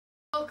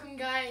welcome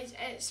guys,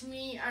 it's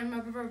me and my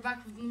brother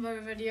back with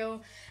another video,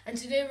 and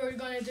today we're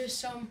going to do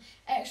some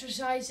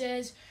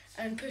exercises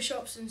and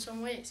push-ups and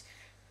some weights.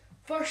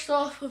 First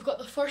off, we've got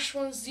the first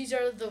ones. These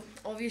are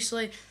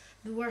obviously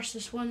the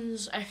worstest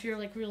ones if you're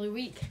like really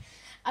weak.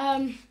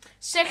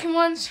 Second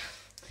one's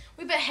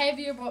a bit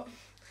heavier but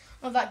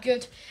not that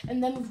good,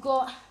 and then we've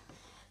got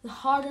the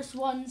hardest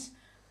ones.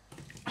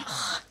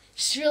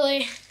 It's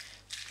really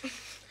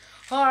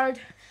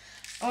hard.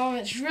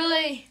 It's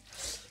really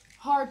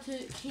hard to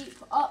keep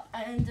up,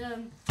 and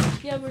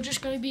yeah, we're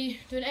just going to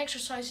be doing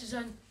exercises,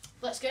 and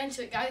let's get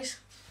into it, guys.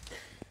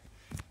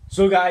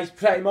 So guys,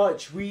 pretty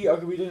much we are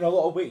going to be doing a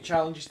lot of weight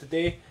challenges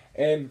today.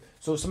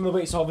 So some of the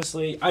weights,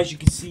 obviously, as you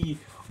can see,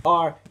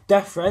 are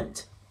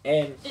different.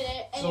 In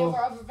any of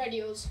our other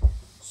videos.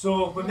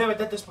 So we've never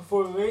did this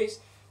before with weights.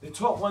 The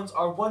top ones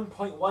are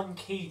 1.1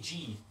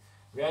 kg,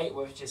 right,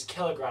 which is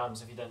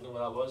kilograms if you didn't know what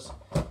that was.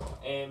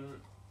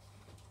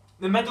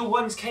 The middle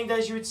ones, kind of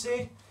as you would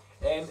say,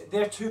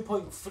 they're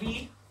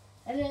 2.3.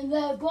 And then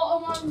the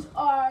bottom ones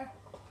are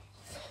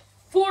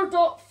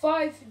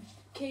 4.5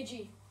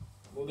 kg.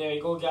 Well, there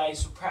you go, guys.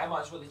 So pretty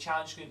much what the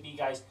challenge is going to be,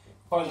 guys,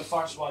 for the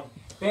first one.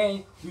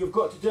 Ben, you've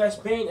got to do this.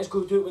 Ben is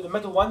going to do it with the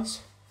middle ones.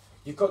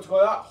 You've got to go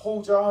like that,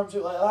 hold your arms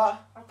out like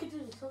that. I could do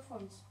the tough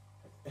ones.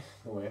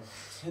 No way.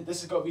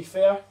 This has got to be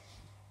fair.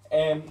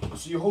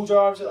 So you hold your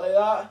arms out like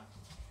that,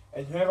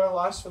 and whoever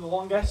lasts for the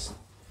longest,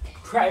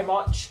 pretty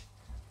much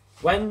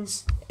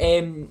wins.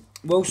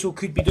 We also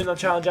could be doing a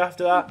challenge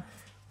after that,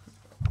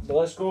 but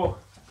let's go.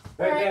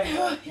 Right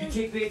then, you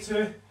take the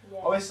two. Yeah.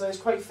 Obviously, it's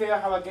quite fair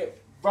how I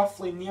get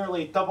roughly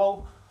nearly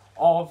double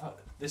of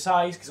the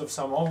size because of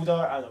I'm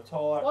older and I'm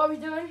taller. What are we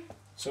doing?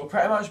 So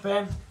pretty much,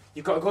 Ben,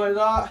 you've got to go to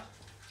that.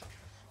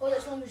 Hold it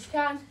as long as you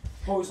can.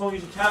 Hold as long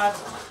as you can.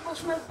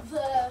 Let's move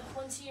the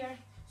ones here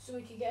so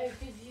we can get a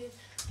good view.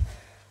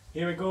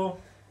 Here we go.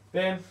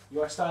 Ben, you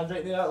want to stand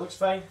right there? That looks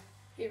fine.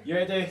 Here. You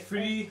ready?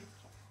 3,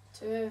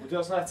 2. we'll do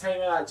this another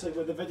time actually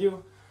with the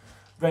video.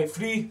 Right,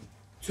 3,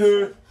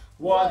 2,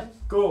 1,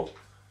 go.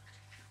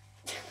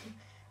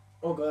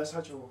 Oh god, that's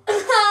actual.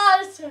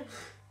 Can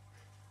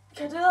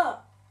I do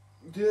that?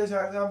 Do this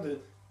exactly I'm doing.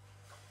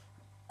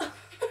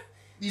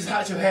 These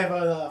actual heavier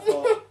than I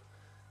thought.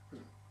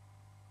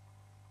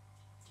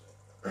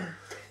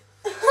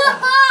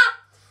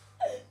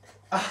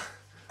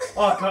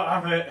 Oh, I can't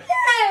have it.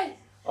 Yay!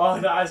 Oh,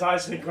 that is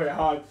actually quite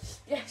hard.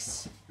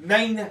 Yes.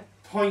 9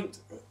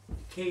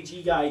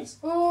 kg, guys.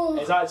 Oh.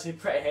 It's actually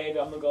pretty heavy,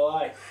 I'm not gonna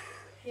lie.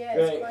 Yeah,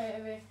 it's Right. quite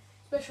heavy.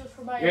 Especially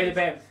for my You ready, age.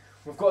 Ben?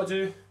 We've got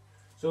to do,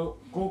 so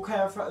go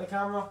kind of in front of the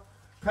camera.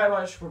 Pretty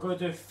much we're going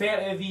to do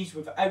 30 of these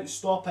without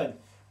stopping,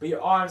 but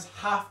your arms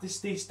have to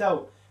stay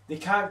still. They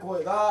can't go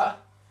like that,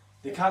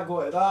 they can't go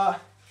like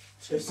that.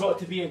 They've got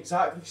to be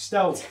exactly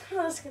still.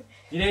 That's good.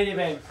 You ready,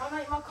 Ben? I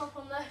might muck up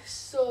on this,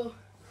 so you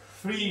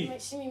 3,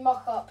 might see me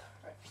muck up.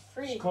 Right.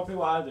 3. just copy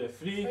what I do.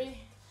 3, 3.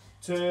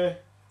 2,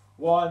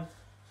 1,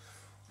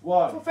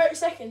 1, For 30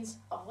 seconds.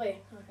 Oh, wait.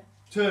 Okay.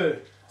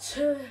 2,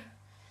 2.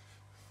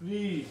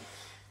 3,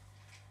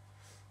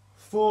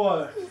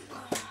 4,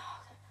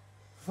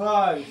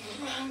 5,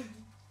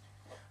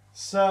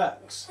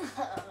 6,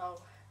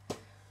 Oh.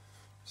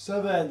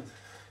 7,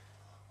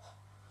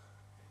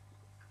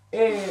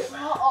 8,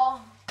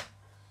 Uh-oh.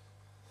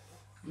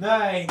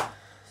 9,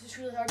 This is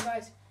really hard,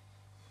 guys.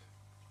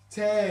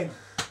 10,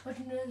 What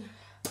can you do?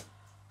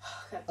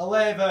 Okay.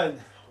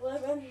 11,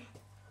 11.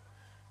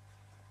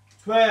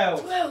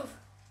 12, 12.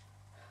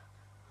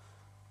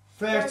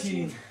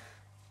 13,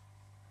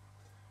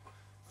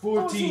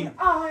 14,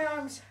 Ah, my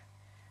arms.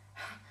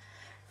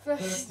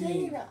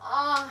 15.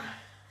 Ah.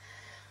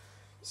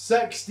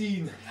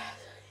 16,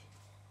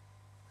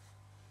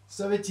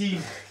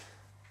 17,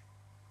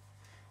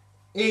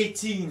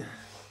 18,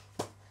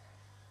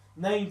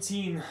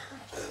 19,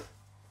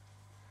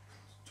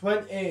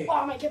 20. Oh,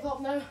 I might give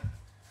up now.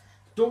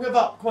 Don't give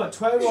up. Come on,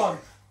 21,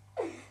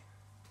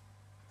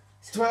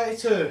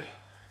 22,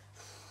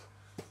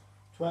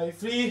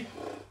 23,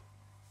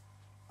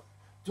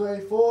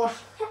 24,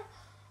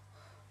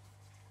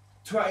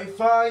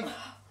 25,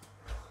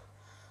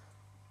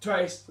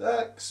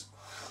 26,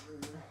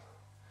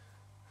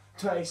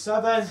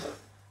 27,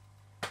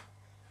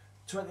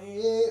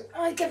 28.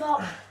 I give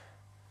up.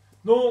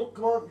 No,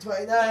 come on,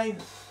 29,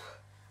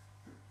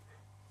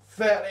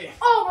 30.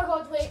 Oh my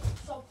god, wait.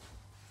 So,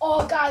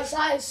 oh, guys,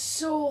 that is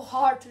so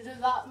hard to do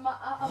that.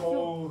 I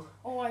feel,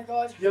 oh my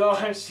god. Your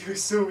arms feel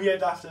so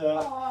weird after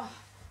that. Oh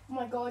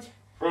my god.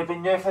 Right, but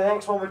now for the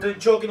next one, we're doing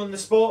jogging on the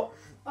spot.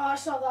 Oh,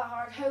 it's not that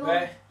hard. How long?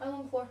 Right. How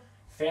long for?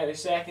 30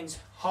 seconds,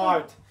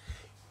 hard.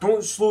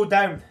 Don't slow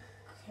down.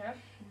 Okay.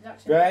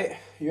 Exactly. Right,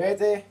 you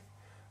ready?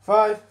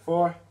 5,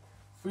 4,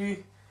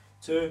 3,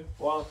 2,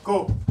 1,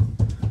 go.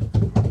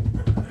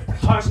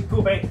 Hard as you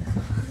go, mate.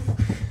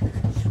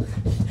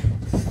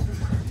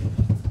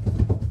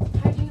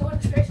 How do you know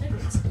what the stretching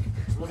is?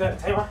 Look at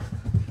the timer.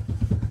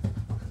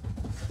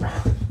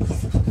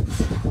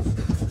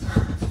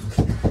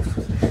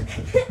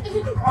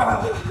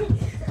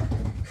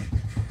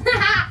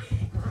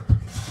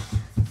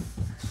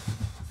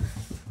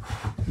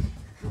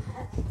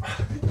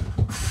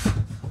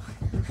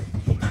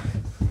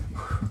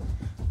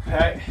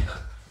 Right.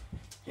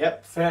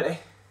 Yep, 30.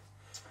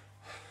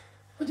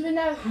 What do we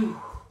now?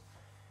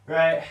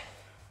 Right.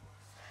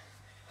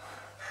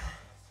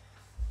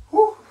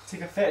 Whew.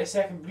 Take a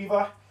 30-second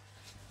breather.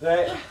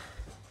 Right.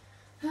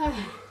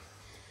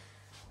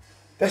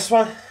 This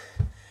one.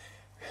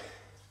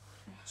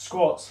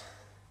 Squats.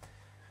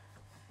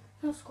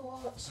 No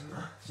squats.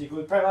 So you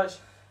go pretty much.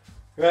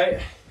 Right.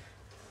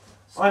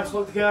 Arms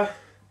locked together.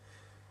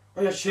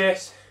 On your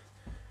chest.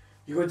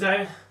 You go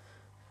down.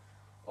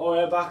 All the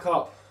way back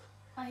up.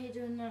 I hate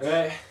doing this.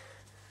 Right.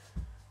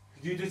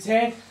 You do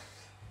 10.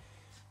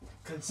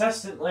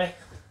 Consistently.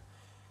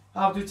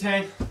 I'll do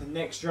 10 the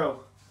next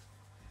drill.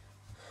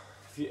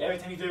 If you, every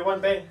time you do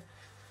one bend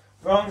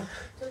wrong,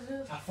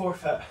 I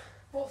forfeit.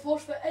 What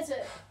forfeit is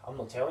it? I'm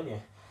not telling you.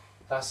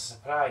 That's a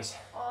surprise.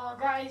 Oh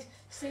guys,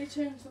 stay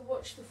tuned to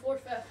watch the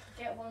forfeit if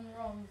I get one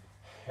wrong.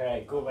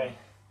 Right, go Ben.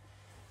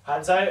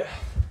 Hands out.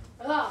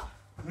 Ah,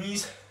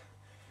 Knees.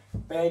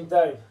 Bend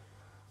down.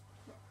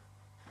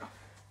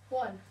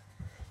 1,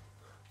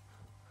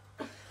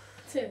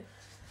 2,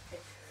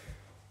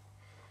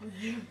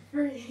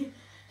 3,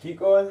 Keep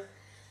going.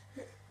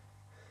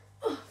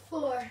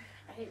 4. I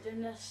hate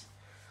doing this.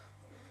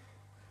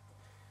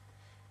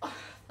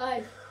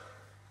 5,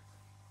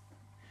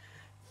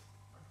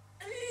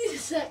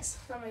 6.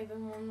 Not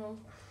even one wrong.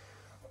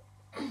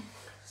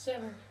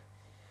 7,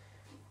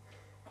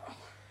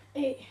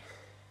 8,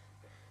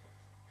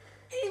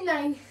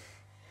 9,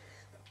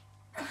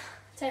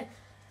 10.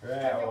 Right. Did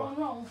I get one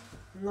wrong?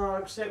 No,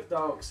 accept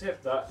that,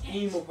 accept that.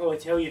 Ian will probably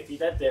tell you if you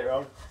did that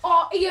wrong.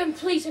 Oh, Ian,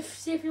 please,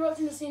 if you're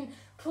watching the scene,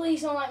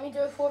 please don't let me do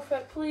a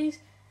forfeit, please.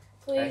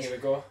 Right, Please. here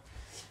we go.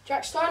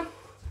 Jack's turn.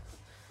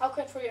 I'll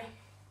count for you.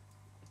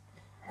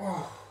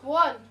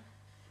 1,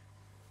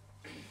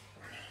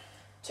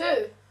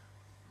 2,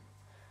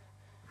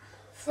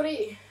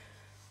 3,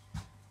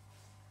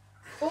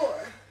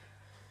 4,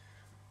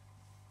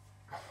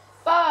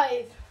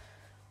 5,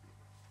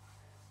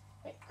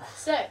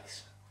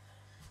 6,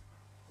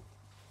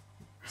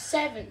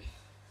 7,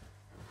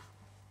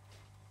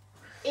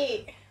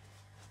 8,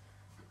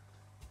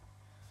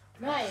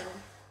 9,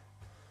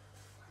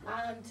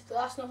 and the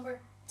last number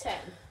 10.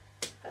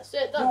 That's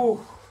it done.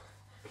 Ooh.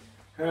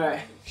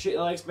 Right, shake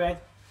the legs, Ben.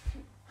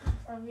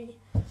 For me.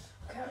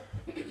 Okay.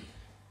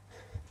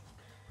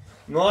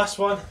 And the last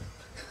one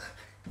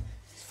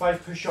is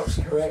 5 push-ups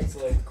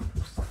correctly.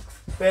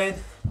 Ben,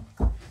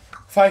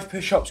 5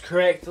 push-ups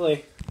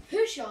correctly.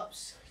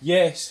 Push-ups.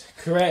 Yes,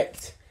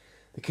 correct.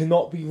 They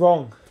cannot be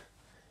wrong.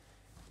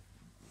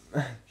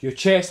 Your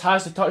chest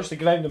has to touch the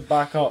ground and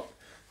back up.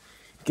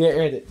 Get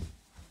ready.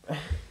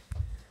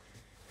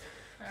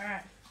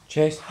 Alright.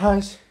 Chest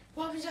has.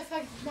 What happens if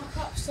I muck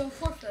up still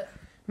forfeit?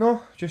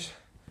 No, just.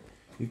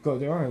 You've got to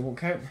do it, it won't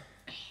count.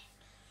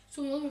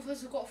 So none of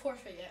us have got a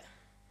forfeit yet.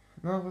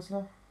 No, it's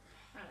not.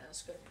 Alright,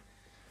 that's good.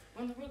 I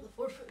wonder what the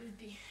forfeit would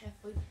be if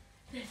we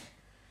did.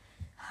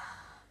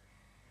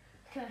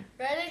 Okay,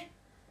 ready?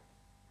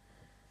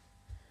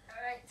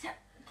 Alright,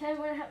 tell me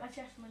when I hit my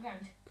chest on the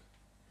ground.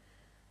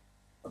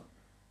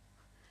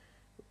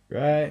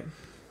 Right.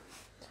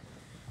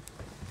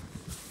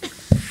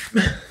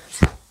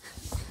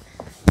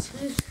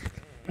 2,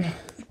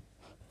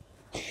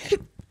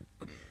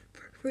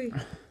 3,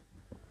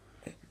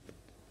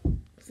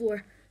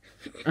 4.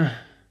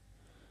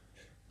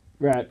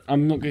 Right,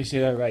 I'm not going to say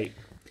that right.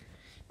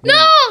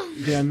 No!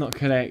 They are not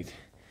correct.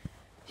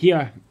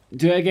 Here,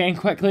 do it again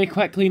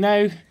quickly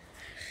now.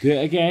 Do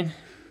it again.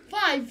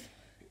 5.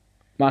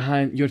 My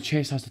hand, your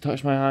chest has to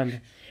touch my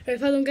hand. Right,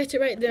 if I don't get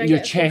it right, then I Your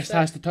get a chest forfeit.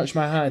 has to touch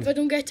my If hand. I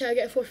don't get it, I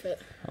get a forfeit.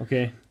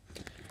 Okay.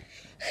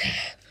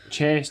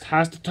 Chest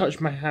has to touch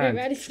my Right, hand.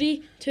 ready?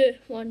 3, 2,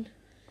 1.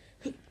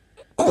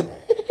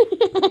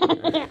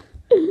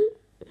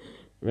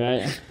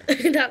 Right.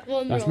 That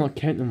one That's wrong. not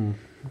counting.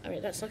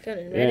 Alright, that's not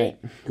counting. Ready? Right.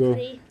 Go.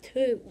 3,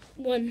 2,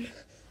 1.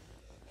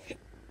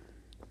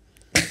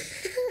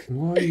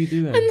 What are you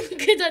doing? I'm not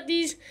good at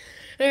these.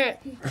 Alright,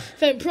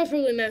 fine,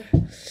 properly now.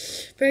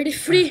 Ready?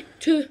 3,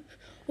 2,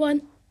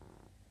 1.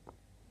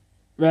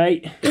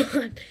 Right.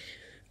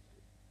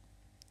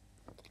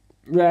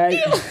 Right.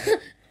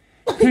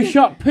 Push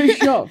up,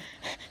 push up.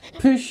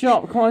 Push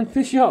up, come on,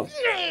 push up.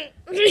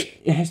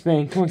 Yes,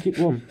 Ben, come on, keep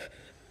going.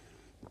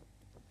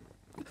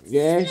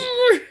 Yes.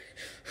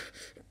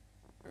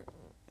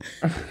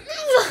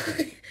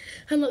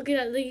 I'm not good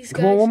at these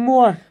guys. Come on, one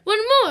more. One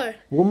more.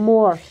 One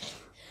more.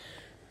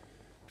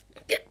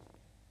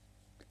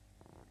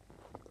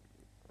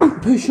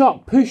 Push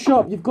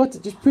up, you've got to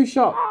just push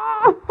up.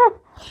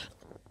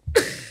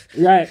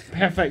 Right,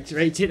 perfect.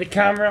 Right, take the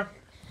camera.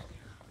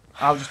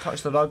 I'll just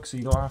touch the rug so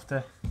you don't have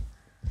to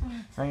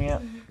hang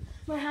it.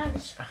 My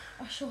hands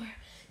are sore.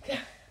 Okay,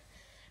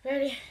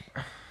 ready?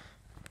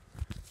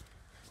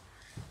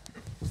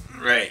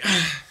 Right.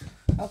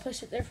 I'll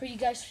place it there for you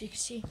guys so you can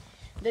see.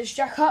 There's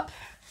Jack up.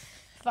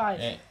 5.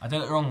 I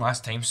did it wrong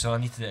last time, so I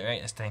need to do it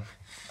right this time.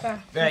 Okay.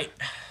 Right.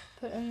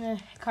 Putting the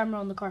camera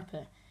on the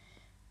carpet.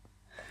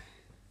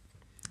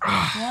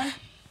 1,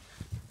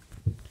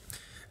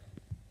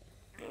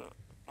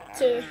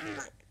 2,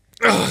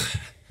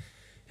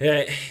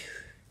 Right.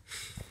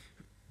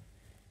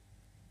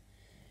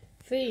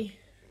 3,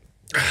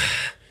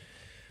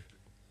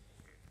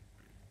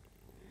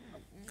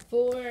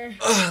 4,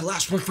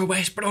 Last one for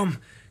West Brom.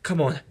 Come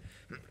on.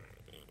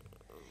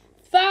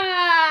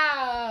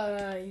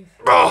 5.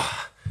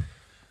 Oh.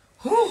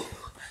 Whew.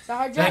 Is that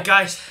hard, Right, Jack?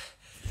 guys,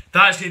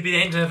 that's going to be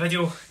the end of the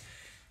video.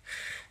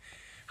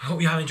 I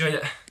hope you have enjoyed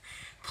it.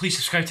 Please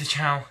subscribe to the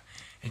channel.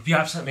 It'd be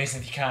absolutely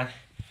amazing if you can.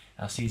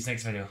 I'll see you in the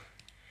next video.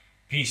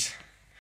 Peace.